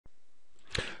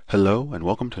Hello and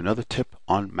welcome to another tip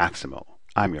on Maximo.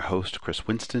 I'm your host, Chris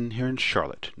Winston, here in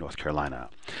Charlotte, North Carolina.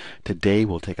 Today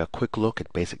we'll take a quick look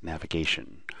at basic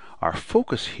navigation. Our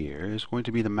focus here is going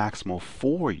to be the Maximo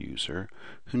 4 user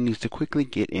who needs to quickly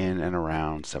get in and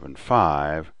around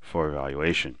 7.5 for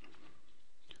evaluation.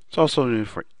 It's also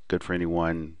good for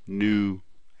anyone new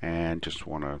and just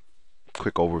want a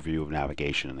quick overview of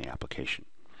navigation in the application.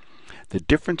 The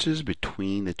differences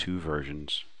between the two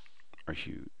versions are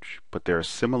huge, but there are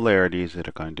similarities that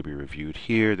are going to be reviewed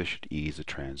here that should ease the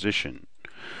transition.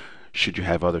 Should you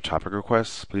have other topic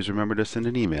requests, please remember to send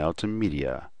an email to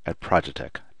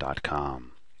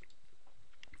media@projetech.com.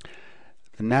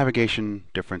 The navigation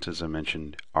differences I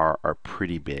mentioned are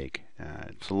pretty big.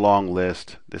 It's a long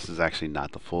list. This is actually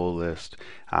not the full list.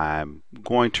 I'm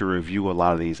going to review a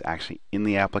lot of these actually in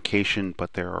the application,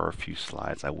 but there are a few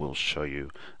slides I will show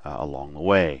you along the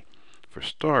way. For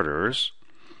starters,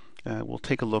 we'll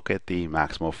take a look at the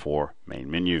Maximo 4 main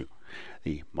menu.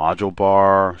 The module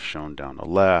bar shown down the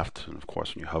left, and of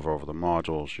course when you hover over the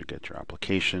modules you get your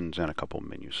applications and a couple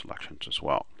menu selections as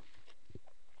well.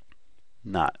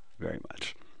 Not very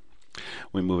much.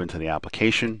 We move into the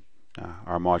application.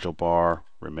 Our module bar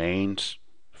remains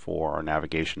for our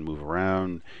navigation move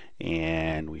around,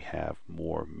 and we have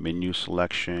more menu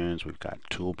selections. We've got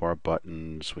toolbar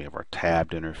buttons, we have our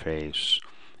tabbed interface,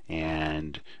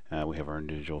 and we have our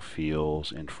individual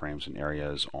fields and frames and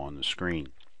areas on the screen.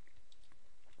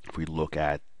 If we look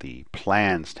at the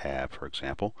Plans tab, for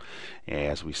example,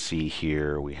 as we see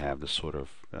here, we have this sort of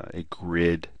a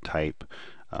grid type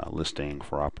listing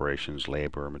for operations,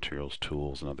 labor, materials,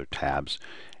 tools, and other tabs.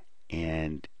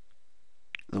 And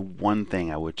the one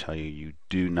thing I would tell you you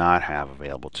do not have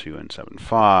available to you in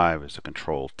 7.5 is the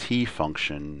Control T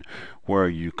function, where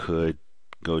you could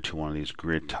go to one of these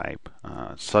grid type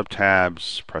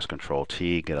subtabs, press Control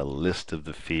T, get a list of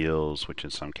the fields, which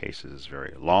in some cases is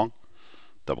very long.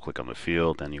 Double click on the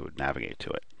field, then you would navigate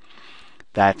to it.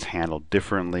 That's handled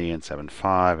differently in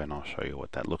 7.5, and I'll show you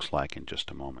what that looks like in just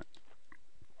a moment.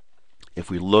 If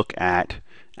we look at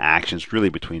actions really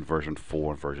between version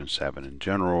 4 and version 7 in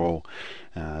general,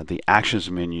 the actions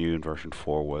menu in version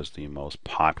 4 was the most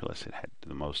populous. It had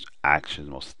the most actions,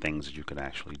 most things that you could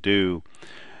actually do.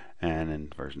 And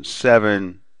in version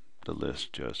 7, the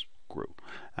list just grew.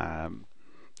 And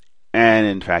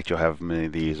in fact, you'll have many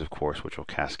of these, of course, which will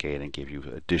cascade and give you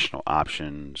additional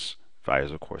options.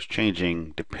 Values, of course,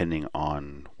 changing depending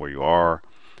on where you are,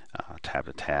 tab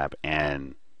to tab,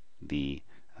 and the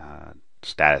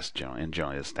status,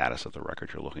 generally the status of the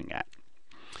record you're looking at.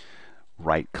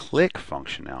 Right-click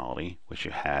functionality, which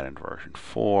you had in version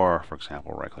 4, for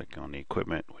example, right-clicking on the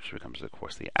equipment, which becomes, of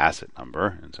course, the asset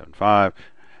number in 7.5.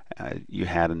 You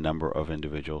had a number of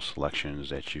individual selections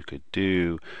that you could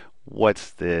do. What's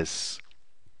this?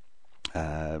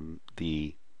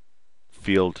 The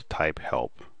field type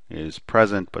help is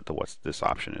present, but the what's this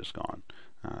option is gone.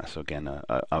 So again,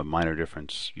 a minor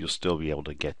difference. You'll still be able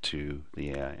to get to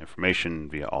the information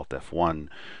via Alt F1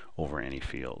 over any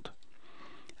field.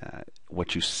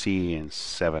 What you see in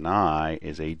 7i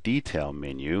is a detail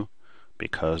menu,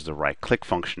 because the right-click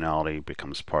functionality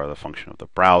becomes part of the function of the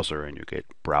browser, and you get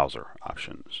browser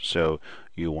options. So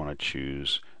you want to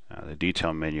choose the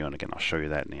detail menu, and again I'll show you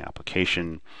that in the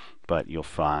application, but you'll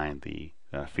find the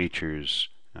features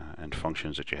and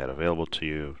functions that you had available to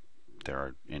you. There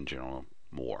are in general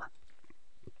more.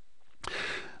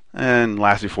 And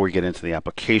lastly, before we get into the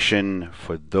application,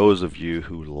 for those of you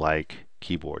who like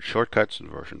keyboard shortcuts in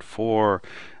version 4,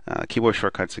 keyboard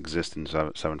shortcuts exist in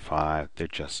 7.5. They're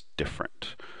just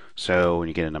different. So when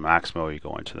you get into Maximo, you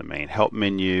go into the main help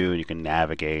menu, and you can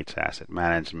navigate to asset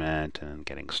management and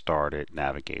getting started,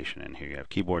 navigation, and here you have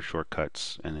keyboard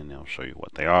shortcuts, and then they'll show you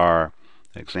what they are.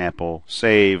 Example,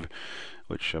 save,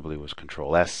 which I believe was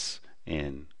Control S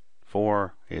in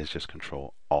 4, is just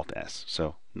Control Alt S.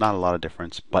 So not a lot of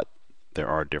difference, but there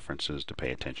are differences to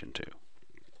pay attention to.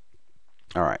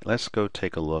 All right, let's go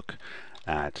take a look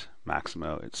at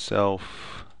Maximo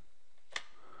itself.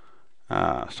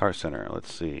 Start Center,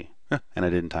 let's see. And I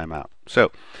didn't time out.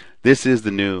 So this is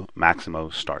the new Maximo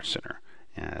Start Center,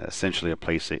 essentially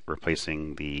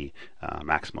replacing the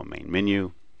Maximo main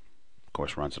menu. Of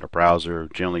course, runs in a browser.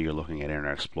 Generally, you're looking at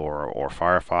Internet Explorer or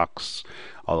Firefox,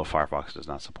 although Firefox does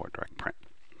not support direct print.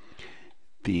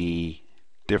 The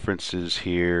differences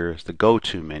here is the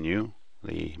Go-To menu.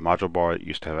 The module bar that you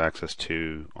used to have access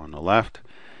to on the left.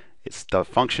 The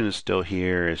function is still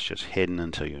here. It's just hidden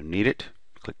until you need it.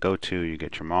 Click Go To, you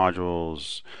get your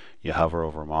modules. You hover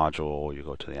over a module, you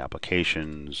go to the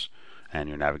applications, and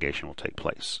your navigation will take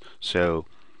place. So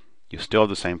you still have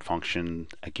the same function,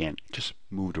 again, just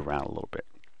moved around a little bit.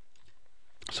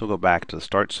 So we'll go back to the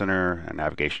Start Center and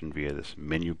navigation via this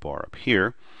menu bar up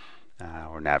here,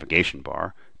 or navigation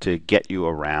bar, to get you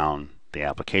around the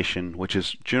application, which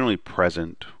is generally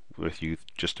present with you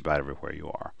just about everywhere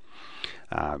you are.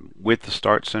 With the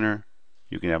Start Center,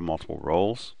 you can have multiple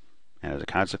roles, and as a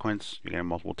consequence, you can have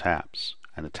multiple tabs,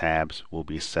 and the tabs will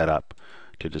be set up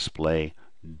to display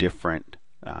different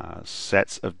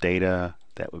sets of data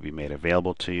that would be made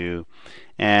available to you.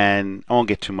 And I won't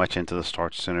get too much into the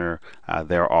Start Center.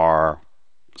 There are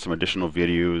some additional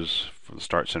videos for the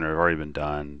Start Center have already been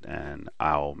done, and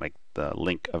I'll make the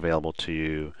link available to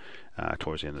you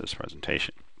towards the end of this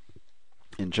presentation.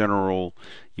 In general,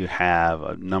 you have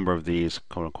a number of these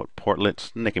quote-unquote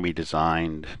portlets, and they can be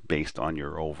designed based on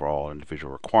your overall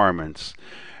individual requirements.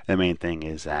 The main thing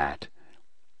is that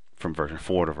from version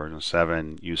 4 to version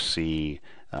 7, you see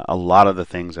a lot of the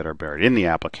things that are buried in the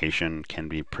application can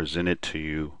be presented to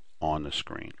you on the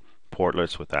screen.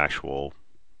 Portlets with actual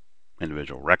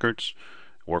individual records,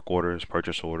 work orders,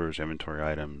 purchase orders, inventory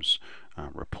items,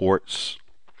 reports,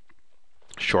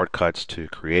 shortcuts to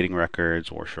creating records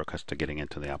or shortcuts to getting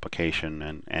into the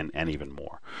application, and even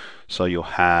more. So you'll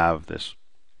have this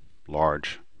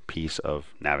large piece of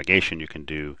navigation you can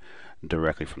do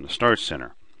directly from the Start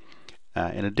Center.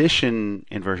 In addition,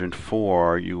 in version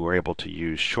 4, you were able to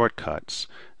use shortcuts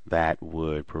that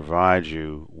would provide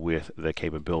you with the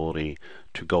capability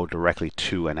to go directly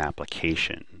to an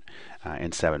application.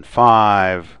 In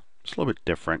 7.5, it's a little bit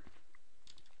different.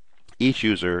 Each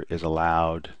user is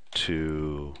allowed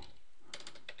to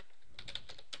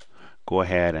go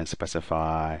ahead and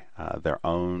specify their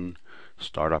own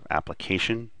startup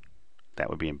application that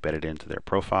would be embedded into their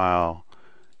profile,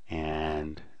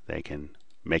 and they can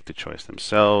make the choice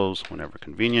themselves whenever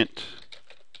convenient.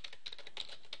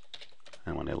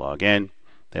 And when they log in,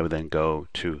 they would then go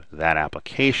to that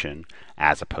application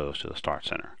as opposed to the Start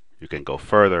Center. You can go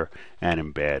further and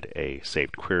embed a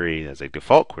saved query as a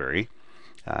default query.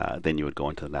 Then you would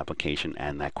go into an application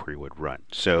and that query would run.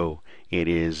 So it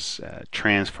is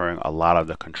transferring a lot of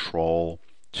the control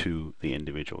to the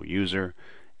individual user,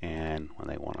 and when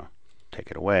they want to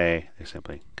take it away, they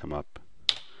simply come up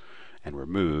and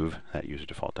remove that user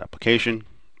default application,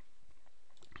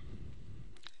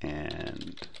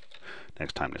 and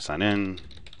next time they sign in,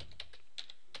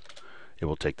 it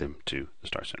will take them to the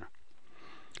Start Center.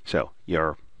 So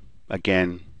you're,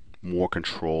 again, more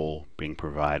control being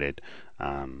provided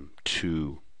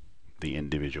to the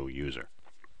individual user.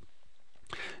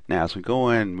 Now, as we go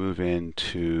in and move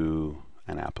into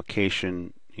an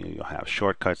application, you'll have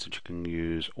shortcuts that you can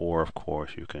use, or of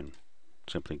course you can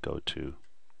simply go to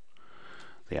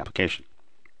the application.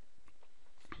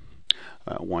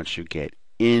 Once you get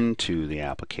into the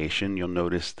application, you'll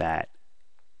notice that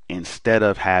instead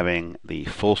of having the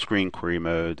full screen query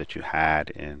mode that you had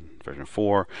in version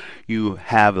 4, you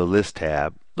have the list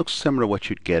tab. Looks similar to what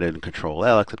you'd get in Control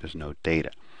L, except there's no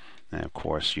data. And of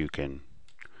course you can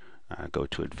go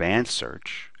to Advanced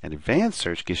Search, and Advanced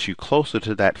Search gets you closer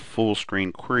to that full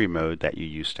screen query mode that you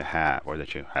used to have, or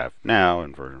that you have now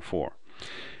in version 4.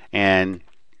 And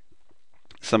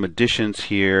some additions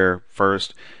here.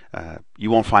 First, you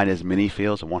won't find as many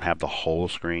fields. It won't have the whole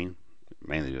screen,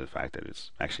 mainly due to the fact that it's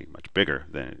actually much bigger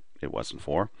than it was in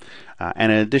 4.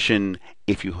 And in addition,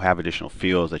 if you have additional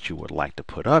fields that you would like to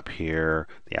put up here,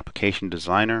 the application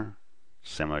designer,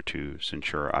 similar to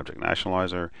Centura Object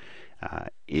Nationalizer,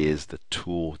 is the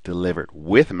tool delivered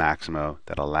with Maximo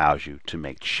that allows you to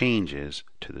make changes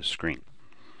to the screen.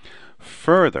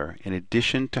 Further, in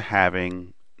addition to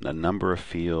having a number of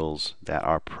fields that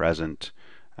are present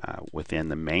within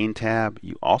the main tab,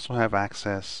 you also have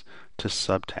access to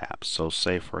subtabs. So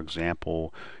say, for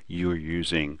example, you're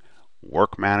using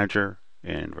Work Manager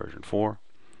in version 4.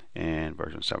 In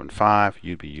version 7.5,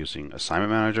 you'd be using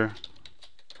Assignment Manager,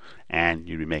 and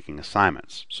you'd be making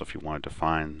assignments. So if you wanted to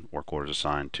find work orders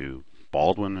assigned to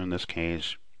Baldwin in this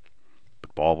case,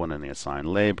 put Baldwin in the assigned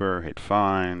labor, hit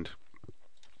find.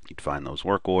 You'd find those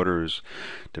work orders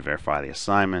to verify the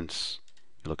assignments.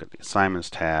 You look at the Assignments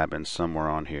tab, and somewhere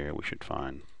on here we should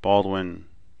find Baldwin,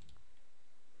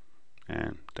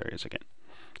 and there he is again.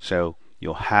 So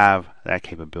you'll have that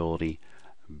capability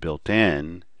built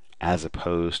in, as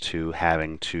opposed to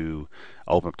having to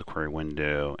open up the query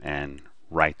window and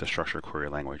write the structured query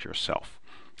language yourself.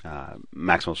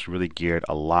 Maximo is really geared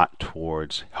a lot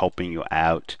towards helping you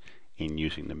out in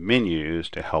using the menus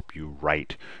to help you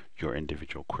write your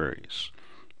individual queries.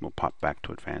 We'll pop back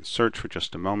to Advanced Search for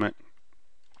just a moment.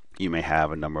 You may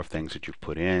have a number of things that you've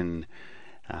put in.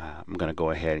 I'm going to go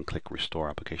ahead and click Restore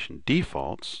Application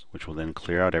Defaults, which will then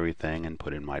clear out everything and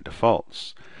put in my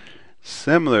defaults.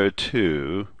 Similar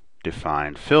to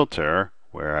Define Filter,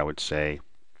 where I would say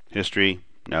history,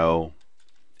 no,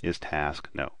 is task,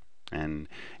 no. And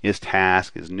is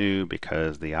task is new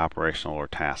because the operational or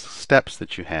task steps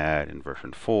that you had in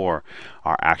version 4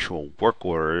 are actual work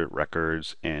order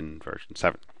records in version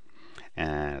 7.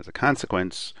 And as a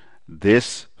consequence,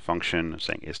 this function of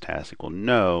saying is task equal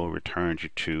no returns you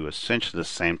to essentially the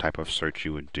same type of search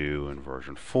you would do in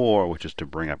version 4, which is to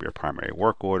bring up your primary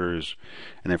work orders.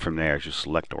 And then from there, as you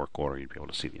select the work order, you'd be able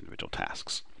to see the individual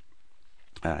tasks.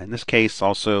 In this case,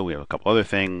 also, we have a couple other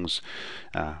things.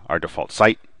 Our default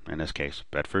site, in this case,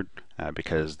 Bedford,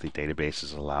 because the database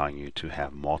is allowing you to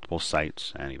have multiple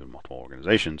sites and even multiple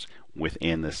organizations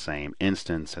within the same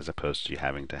instance, as opposed to you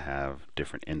having to have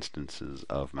different instances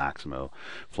of Maximo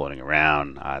floating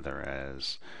around, either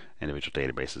as individual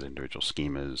databases, individual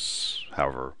schemas,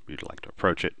 however you'd like to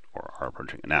approach it or are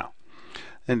approaching it now.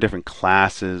 And different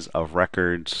classes of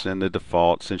records, and the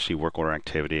default essentially work order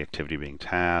activity being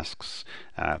tasks.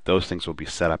 Those things will be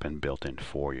set up and built in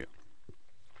for you.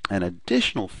 An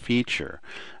additional feature,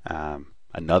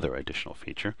 another additional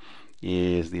feature,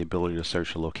 is the ability to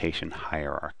search a location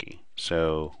hierarchy.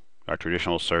 So our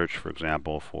traditional search, for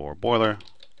example, for boiler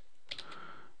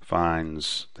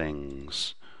finds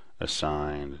things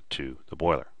assigned to the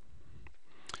boiler.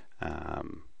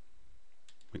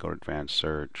 We go to advanced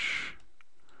search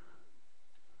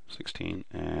 16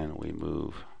 and we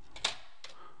move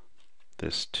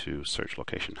this to search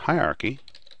location hierarchy,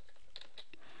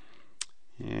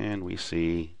 and we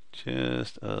see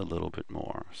just a little bit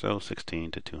more, so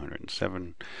 16 to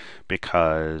 207,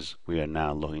 because we are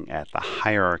now looking at the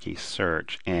hierarchy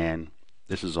search, and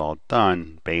this is all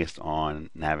done based on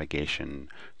navigation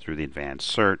through the advanced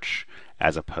search,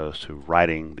 as opposed to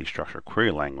writing the structured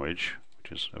query language,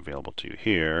 which is available to you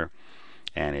here.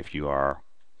 And if you are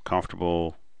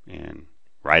comfortable in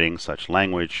writing such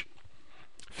language,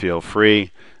 feel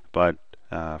free, but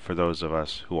for those of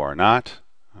us who are not,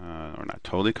 or not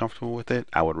totally comfortable with it,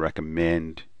 I would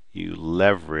recommend you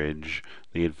leverage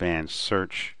the advanced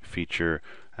search feature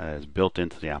as built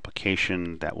into the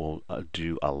application that will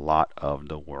do a lot of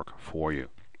the work for you.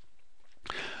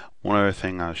 One other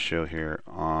thing I'll show here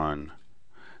on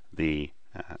the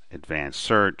advanced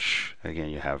search, again,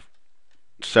 you have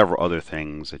several other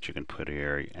things that you can put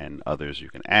here and others you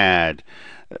can add.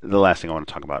 The last thing I want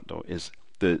to talk about, though, is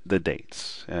the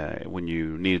dates. When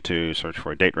you needed to search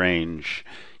for a date range,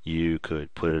 you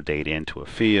could put a date into a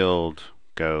field,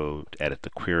 go edit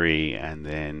the query, and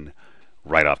then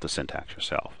write off the syntax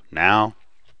yourself. Now,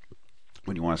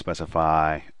 when you want to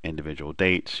specify individual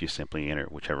dates, you simply enter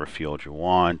whichever field you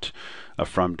want, a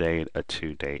from date, a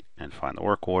to date, and find the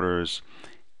work orders.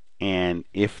 And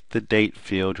if the date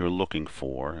field you're looking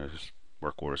for, as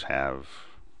work orders have,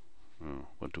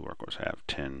 what do work orders have?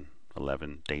 10,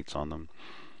 11 dates on them,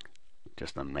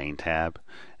 just on the main tab.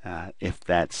 If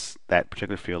that's that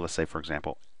particular field, let's say, for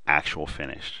example, actual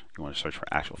finished, you want to search for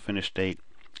actual finish date,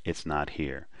 it's not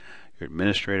here. Your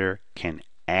administrator can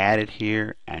add it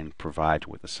here and provide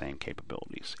you with the same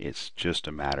capabilities. It's just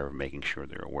a matter of making sure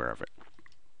they're aware of it.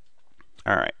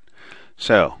 All right,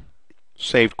 so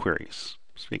saved queries.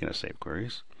 Speaking of saved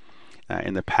queries,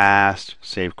 in the past,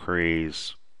 saved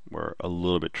queries were a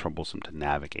little bit troublesome to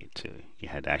navigate to. You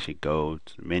had to actually go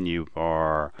to the menu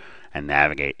bar and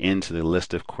navigate into the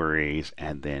list of queries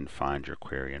and then find your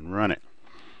query and run it.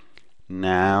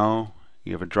 Now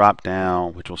you have a drop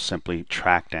down which will simply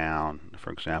track down,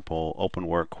 for example, open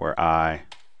work where I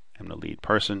am the lead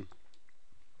person.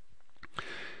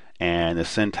 And the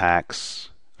syntax,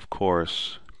 of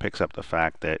course, picks up the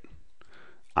fact that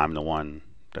I'm the one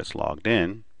that's logged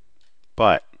in,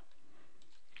 but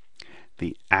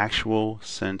the actual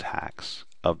syntax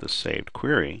of the saved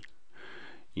query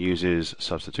uses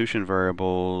substitution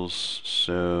variables.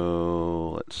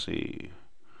 So let's see,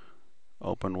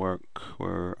 open work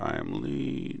where I am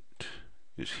lead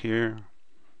is here,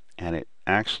 and it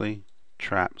actually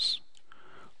traps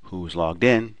who's logged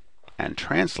in and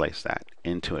translates that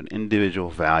into an individual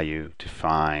value to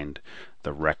find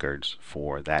the records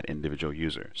for that individual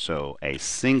user. So a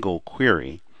single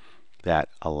query that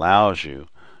allows you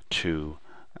to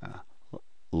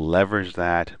leverage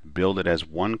that, build it as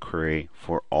one query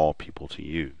for all people to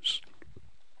use.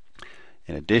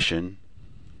 In addition,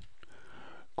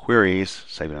 queries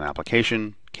saved in an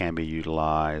application can be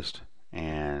utilized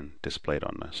and displayed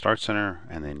on the Start Center,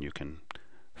 and then you can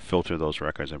filter those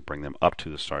records and bring them up to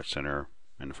the Start Center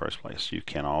in the first place. You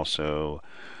can also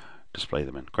display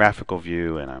them in graphical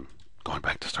view, and I'm going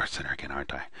back to Start Center again,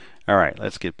 aren't I? All right,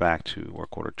 let's get back to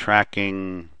work order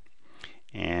tracking,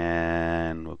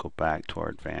 and we'll go back to our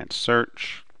advanced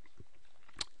search.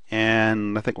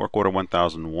 And I think work order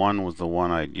 1001 was the one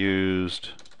I used.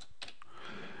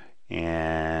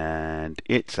 And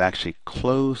it's actually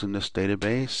closed in this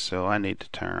database, so I need to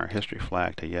turn our history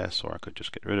flag to yes, or I could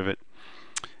just get rid of it.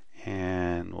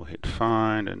 And we'll hit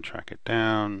find and track it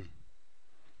down.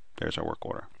 There's our work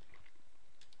order.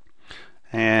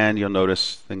 And you'll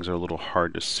notice things are a little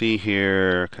hard to see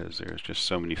here because there's just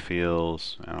so many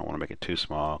fields. I don't want to make it too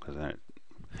small because then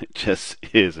it just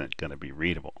isn't going to be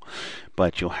readable.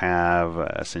 But you'll have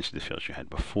essentially the fields you had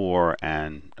before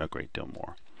and a great deal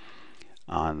more.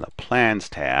 On the Plans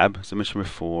tab, as I mentioned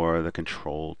before, the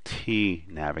Control T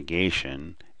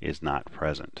navigation is not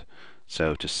present.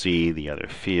 So to see the other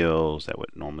fields that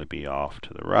would normally be off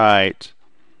to the right,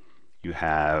 you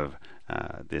have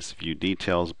this View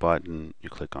Details button. You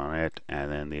click on it,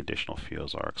 and then the additional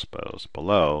fields are exposed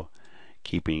below,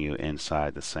 keeping you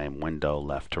inside the same window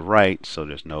left to right. So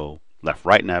there's no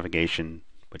left-right navigation,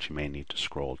 but you may need to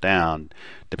scroll down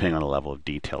depending on the level of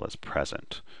detail that's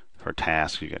present. For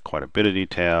tasks, you get quite a bit of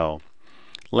detail.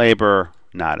 Labor,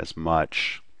 not as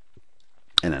much.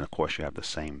 And then, of course, you have the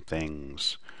same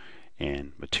things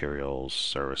in materials,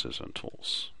 services, and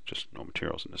tools. Just no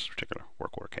materials in this particular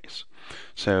work order case.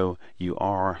 So you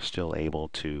are still able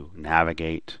to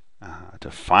navigate,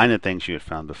 to find the things you had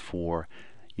found before.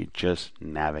 You just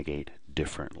navigate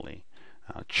differently.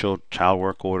 Child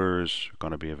work orders are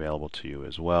going to be available to you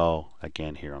as well,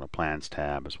 again here on the Plans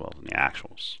tab as well as in the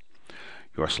Actuals.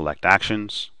 Your Select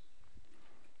Actions,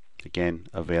 again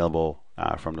available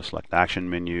from the Select Action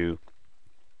menu.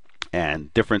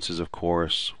 And differences, of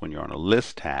course, when you're on a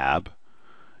List tab,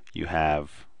 you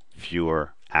have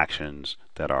fewer actions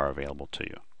that are available to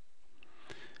you.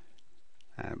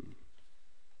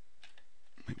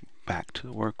 Back to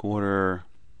the work order.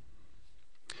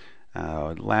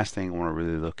 The last thing I want to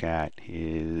really look at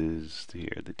is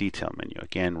the detail menu.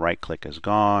 Again, right click is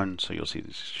gone, so you'll see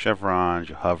these chevrons.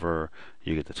 You hover,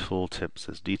 you get the tooltips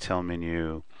as detail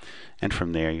menu, and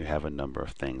from there you have a number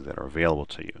of things that are available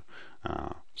to you.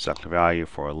 Select value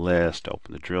for a list,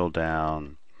 open the drill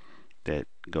down that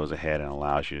goes ahead and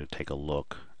allows you to take a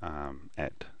look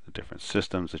at the different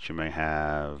systems that you may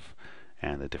have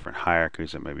and the different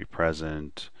hierarchies that may be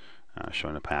present,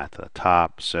 showing the path to the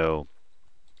top. So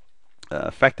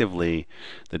effectively,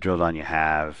 the drill down you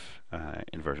have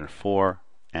in version 4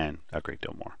 and a great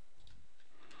deal more.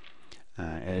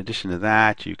 In addition to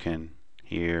that, you can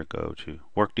here go to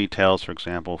work details, for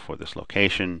example, for this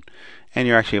location, and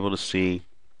you're actually able to see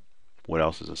what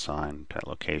else is assigned to that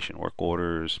location: work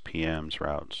orders, PMs,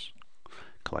 routes,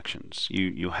 collections.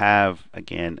 You have,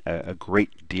 again, a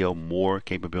great deal more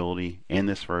capability in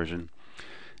this version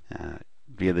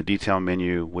via the detail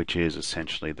menu, which is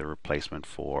essentially the replacement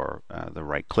for the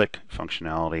right-click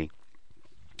functionality.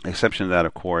 The exception to that,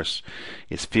 of course,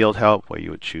 is field help, where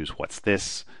you would choose what's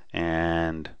this,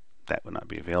 and that would not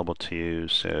be available to you.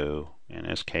 So in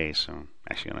this case, I'm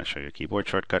actually going to show you a keyboard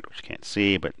shortcut, which you can't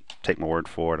see, but take my word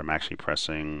for it. I'm actually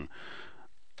pressing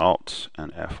Alt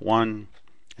and F1,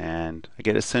 and I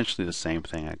get essentially the same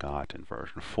thing I got in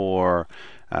version 4,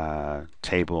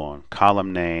 table and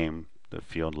column name, the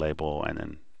field label, and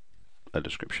then a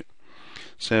description.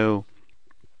 So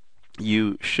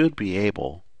you should be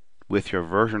able, with your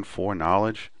version 4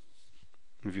 knowledge,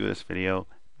 review this video,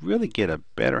 really get a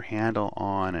better handle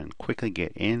on and quickly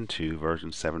get into version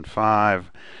 7.5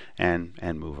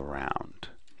 and move around.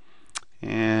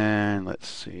 And let's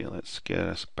see, let's get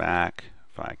us back,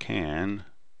 if I can.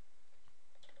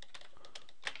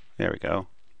 There we go.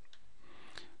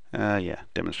 Yeah,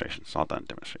 demonstrations, all done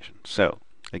demonstration. So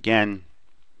again,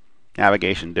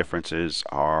 navigation differences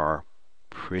are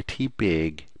pretty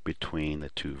big between the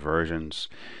two versions.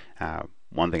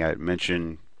 One thing I'd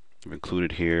mention, I've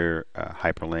included here a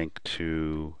hyperlink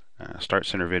to Start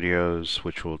Center videos,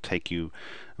 which will take you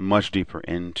much deeper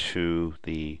into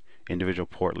the individual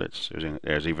portlets.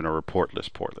 There's even a report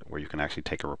list portlet where you can actually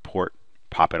take a report,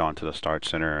 pop it onto the Start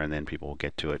Center, and then people will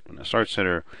get to it in the Start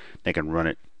Center. They can run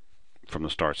it from the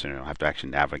Start Center. They don't have to actually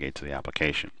navigate to the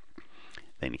application.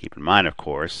 Thing to keep in mind, of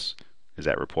course, is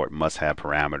that report must have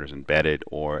parameters embedded,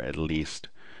 or at least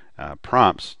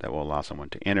prompts that will allow someone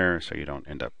to enter, so you don't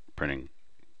end up printing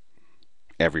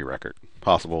every record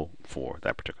possible for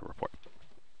that particular report.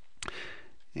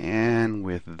 And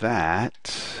with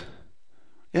that,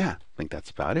 yeah, I think that's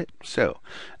about it. So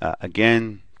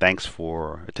again, thanks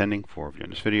for attending, for viewing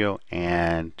this video,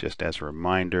 and just as a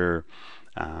reminder,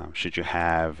 should you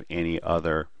have any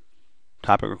other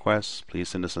topic requests, please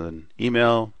send us an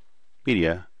email,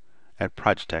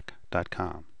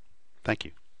 media@projetech.com. Thank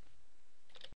you.